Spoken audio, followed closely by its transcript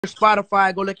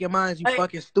Spotify, go look your minds, you Hey,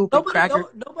 fucking stupid cracker.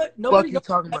 Nobody Fuck you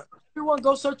talking about? Everyone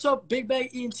go search up Big Bag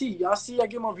ENT. Y'all see, I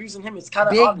get more views than him. It's kind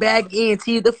of Big obvious. Bag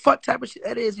ENT. The fuck type of shit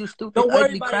that is, you stupid, Don't worry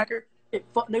ugly about cracker. it.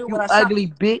 Fuck, nigga, You when I ugly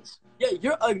bitch. Yeah,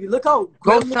 you're ugly. Look how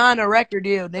Go sign a record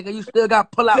deal, nigga. You still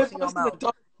got pullouts in your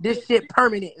mouth. This shit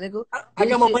permanent, nigga. I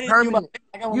got more money permanent.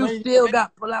 than you. You still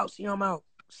got pullouts in your mouth.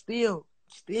 Still.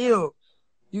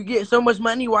 You get so much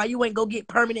money, why you ain't go get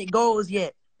permanent goals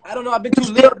yet? I don't know. I've been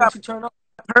too lit. I've been too turned up.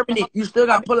 Permanent. You still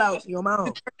got pullouts in your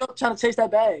mouth. Trying to chase that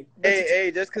bag.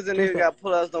 Hey, just because a nigga got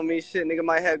pullouts don't mean shit. Nigga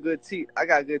might have good teeth. I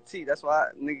got good teeth. That's why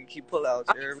nigga keep pullouts.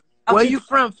 Where you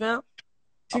from, fam?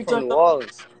 I'm from New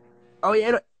Orleans. Oh,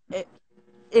 yeah.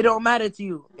 It don't matter to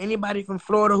you. Anybody from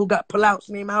Florida who got pullouts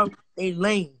in their mouth, they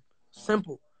lame.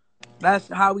 Simple. That's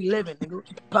how we living, nigga.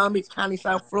 Palm Beach County,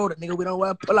 South Florida, nigga. We don't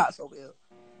wear pullouts over here.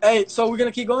 Hey, so we're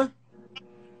gonna keep going?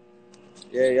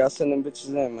 Yeah, y'all send them bitches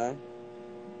in, man.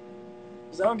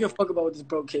 Cause I don't give a fuck about what this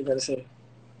broke kid gotta say.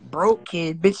 Broke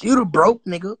kid, bitch. You the broke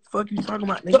nigga. Fuck you talking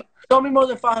about, nigga. Show me more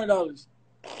than $500.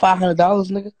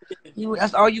 $500, nigga.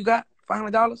 That's all you got?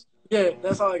 $500? Yeah,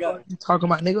 that's all I got. What you talking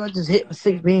about, nigga? I just hit for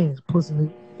 6 bands, pussy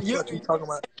nigga. What you talking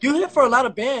about? You hit for a lot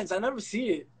of bands. I never see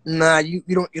it. Nah, you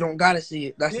don't gotta see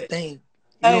it. That's the thing.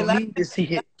 You don't need to see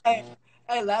it.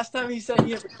 Hey, last time he said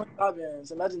he hit for 25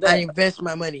 bands. Imagine that. I invest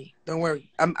my money. Don't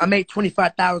worry. I made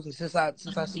 25,000 since I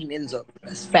seen Enzo.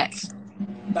 That's facts.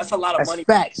 That's a lot of money.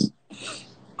 Facts.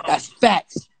 That's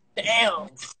facts. Damn.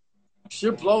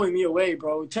 You're blowing me away,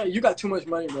 bro. You got too much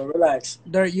money, bro. Relax.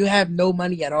 Dirt, you have no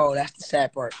money at all. That's the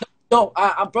sad part. No,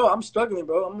 I'm struggling,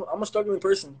 bro. I'm a struggling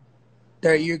person.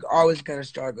 Dirt, you're always gonna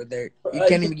struggle, Dirt.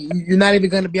 You're not even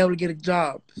gonna be able to get a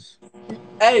job.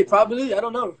 Hey, probably. I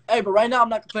don't know. Hey, but right now I'm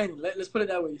not complaining. Let's put it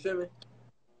that way. You feel me?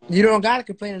 You don't gotta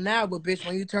complain now, but bitch,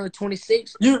 when you turn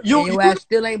 26, your ass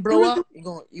still ain't blow up.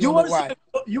 You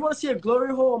wanna see a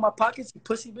glory hole in my pockets, you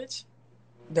pussy bitch?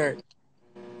 Dirt.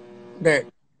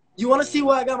 You wanna see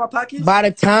what I got in my pockets? By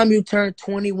the time you turn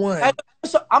 21, hey,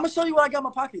 I'm gonna show you what I got in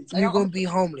my pockets. You're gonna be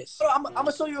homeless. I'm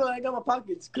gonna show you what I got in my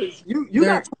pockets, cause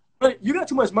you got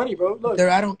too much money, bro. Look. Dirt,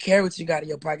 I don't care what you got in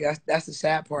your pocket. That's the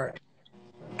sad part.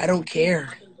 I don't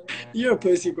care. You're a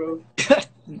pussy, bro.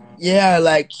 Yeah,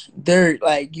 like, Dirt,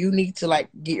 like, you need to, like,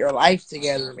 get your life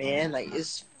together, man. Like,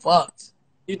 it's fucked.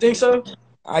 You think so?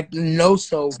 I know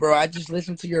so, bro. I just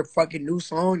listened to your fucking new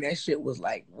song. That shit was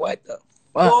like, what the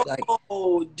fuck?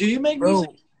 Whoa, do you make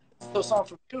music? No song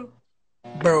for you?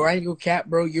 Bro, I ain't gonna cap,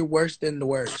 bro. You're worse than the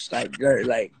worst. Like, Dirt,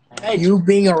 like, hey, you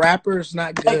being a rapper is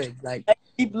not good. Like,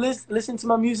 keep listening to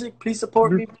my music. Please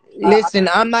support me. Listen,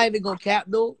 I'm not even gonna cap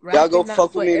though. Y'all go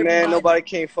fuck with me, man. Nobody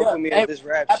can't fuck with me at this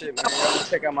rap shit, man. Y'all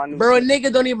check out my new bro, shit.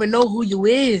 nigga don't even know who you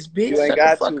is, bitch. You ain't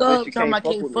got to, bitch. You can't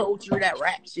fuck with you that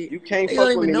rap shit. You can't they fuck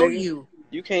don't with even me, know nigga. you.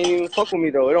 You can't even fuck with me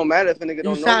though. It don't matter if a nigga don't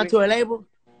know me. You signed to a label?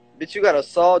 Bitch, you got a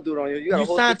Saw dude on you. You got a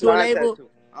whole 6ix9ine tattoo.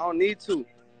 I don't need to.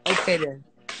 Okay then.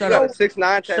 Shut up. You got a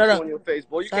 6ix9ine tattoo on your face,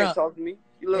 boy. You can't talk to me.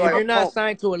 You look like you're not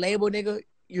signed to a label, nigga,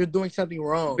 you're doing something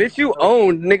wrong. Bitch, you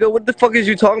own, nigga. What the fuck is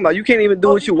you talking about? You can't even do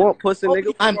what you want, pussy,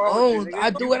 nigga. I'm owned.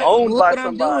 I do what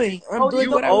I'm doing. I'm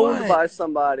doing what I want. You owned by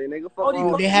somebody, nigga. Fuck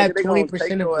you. They have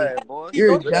 20% of me.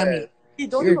 You're a dummy.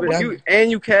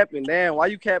 You capping. Damn, why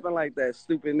you capping like that,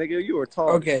 stupid nigga? You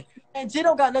retarded. Okay. And J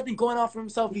don't got nothing going on for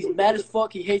himself. He's mad as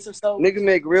fuck. He hates himself. Nigga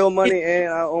make real money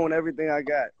and I own everything I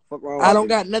got. Fuck wrong with I don't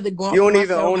got nothing going on. You don't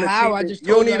even own the teeth.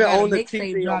 You don't even own the teeth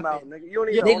in your mouth, nigga. You don't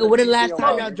even nigga, when the last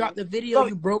time y'all dropped the video,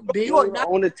 you broke bitch? You don't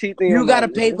own the teeth in your mouth. You gotta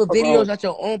pay for videos out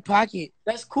your own pocket.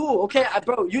 That's cool. Okay,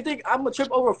 bro. You think I'm gonna trip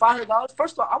over $500?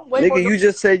 First of all, I'm way more. Nigga, you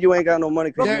just said you ain't got no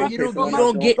money. You don't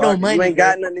get no money. You ain't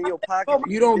got nothing in your pocket.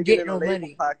 You don't get no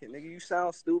money. Nigga, you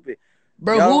sound stupid.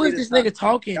 Bro, who is this nigga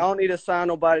talking? Y'all don't need to sign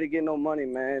nobody to get no money,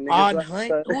 man. Odd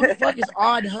Hunt? Who the fuck is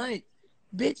Odd Hunt?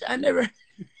 Bitch, I never...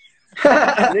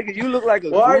 Nigga, you look like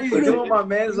a Why are you doing my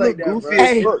mans like that,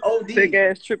 goofy bro? As fuck. Thick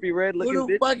ass, trippy, red looking bitch. Who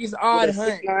the fuck is Odd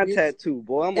Hunt? 6ix9ine tattoo,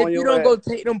 boy. I'm if on your you don't ass. go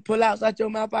take them pullouts out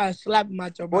your mouth, I'll slap them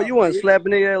out your mouth. Boy, you want to slap a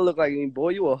nigga that look like me, boy.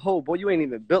 You a hoe. Boy, you ain't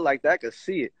even built like that. I can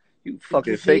see it. You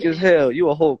fucking fake as hell. You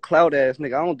a whole clout ass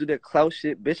nigga. I don't do that clout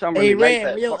shit, bitch. I'm really like that. Hey,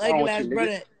 Red, your ugly ass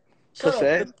brother. Shut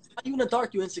up. You in the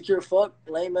dark, you insecure fuck,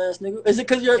 lame ass nigga. Is it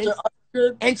because you're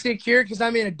insecure? Because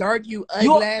I'm in the dark, you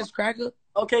ugly ass cracker.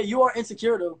 Okay, you are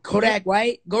insecure though. Kodak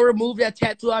White, go remove that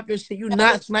tattoo off your shit. You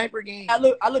not sniper game. I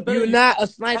look better. You're not a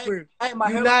sniper.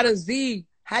 You're not a Z.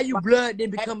 How you blood then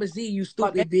become a Z? You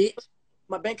stupid bitch.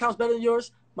 My bank account's better than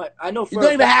yours. I know. You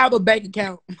don't even have a bank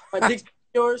account. My dick's better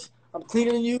than yours. I'm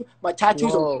cleaner than you. My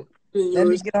tattoos are. Let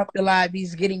me get off the live.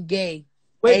 He's getting gay.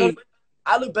 Wait,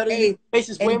 I look better than you.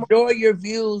 Enjoy your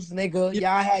views, nigga.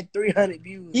 Y'all had 300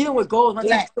 views. Even with goals, my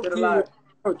teeth still clear.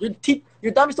 bro,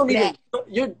 your diamonds don't even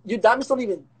your diamonds don't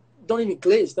even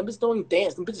glitz. Them bitches don't even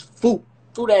dance. Them bitches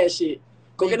food ass shit.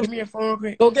 Go get them. Give me your phone real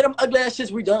quick. Go get them ugly ass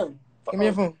shits. We done. Give me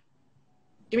your phone.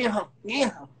 Give me a phone.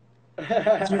 Yeah. Give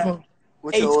me your phone.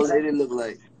 What your old lady look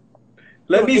like?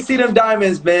 Let me see them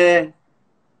diamonds, man.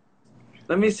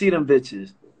 Let me see them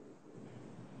bitches.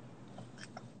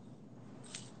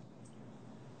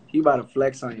 He about to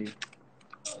flex on you.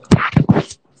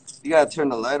 You gotta turn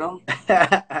the light on.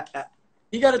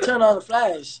 You gotta turn on the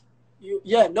flash.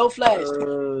 No flash.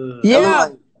 Yeah.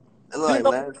 It look like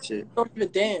last shit. Don't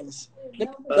even dance.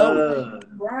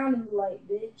 Brownie light,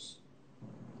 bitch.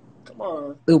 Come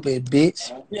on. Stupid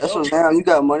bitch. That's what now. You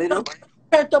got money though.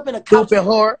 Turned up in a couch. Stupid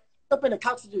whore. Up in the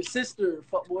couch with your sister,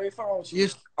 fuck boy. You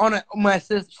on my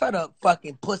sister. Shut up,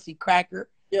 fucking pussy cracker.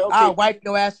 Yeah, okay. I'll wipe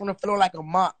your ass on the floor like a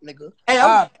mop, nigga. Hey,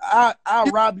 I'll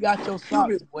rob you out your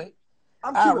socks, boy.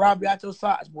 I'll rob you out your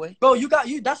socks, boy. Bro,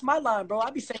 that's my line, bro.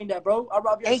 I be saying that, bro. I'll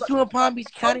rob you out. Ain't you in Palm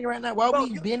Beach County right now? Why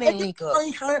we been in link up?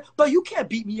 Bro, you can't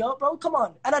beat me up, bro. Come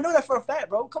on. And I know that for a fact,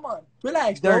 bro. Come on.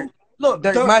 Relax, Dirt. bro. Look,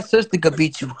 Dirt. My sister could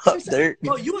beat you up, Dirt.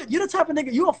 Bro, you the type of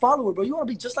nigga, you a follower, bro. You want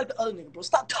to be just like the other nigga, bro.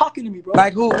 Stop talking to me, bro.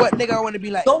 Like who? What nigga I want to be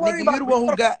like? Don't worry nigga,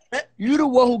 you the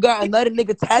one who got another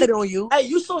nigga tatted on you. Hey,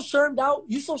 you so shermed out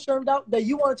that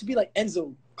you wanted to be like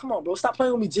Enzo. Come on, bro. Stop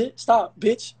playing with me, Jit. Stop,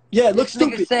 bitch. Yeah, look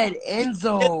stupid. Nigga said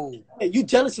Enzo. Hey, you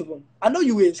jealous of him. I know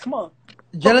you is. Come on.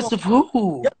 Jealous of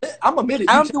who? Yeah, I'm admitted.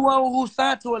 I'm the one who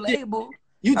signed to a label.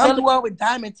 I'm the one with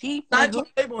diamond teeth, nigga.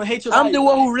 I'm the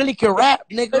one who really can rap,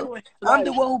 nigga. I'm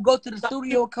the one who go to the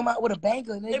studio and come out with a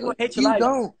banger, nigga. You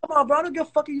don't. Come on, bro. I don't give a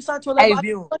fuck if you signed to a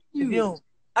label. Hey, Vium.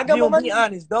 I got more money. Be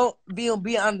honest. Don't be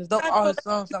honest. Don't all his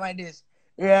songs sound like this.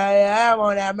 Yeah, I'm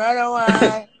on that murder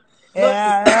one.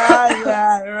 Yeah.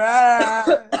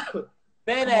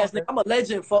 Man ass nigga, I'm a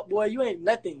legend, fuck boy. You ain't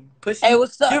nothing, pussy. Hey,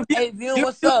 what's up? Hey, Vium,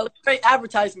 what's up? Straight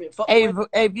advertisement, fuck Hey, boy.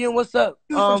 hey, Vium, what's up?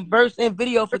 Verse and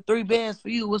video for 3 bands for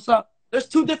you. What's up? There's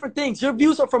two different things. Your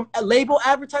views are from label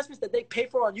advertisements that they pay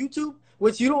for on YouTube,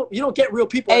 which you don't get real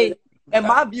people. Hey, and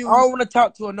my views. I don't want to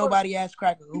talk to a nobody ass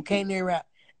cracker who can't near rap.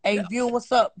 Hey, Vium,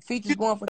 what's up? Features going for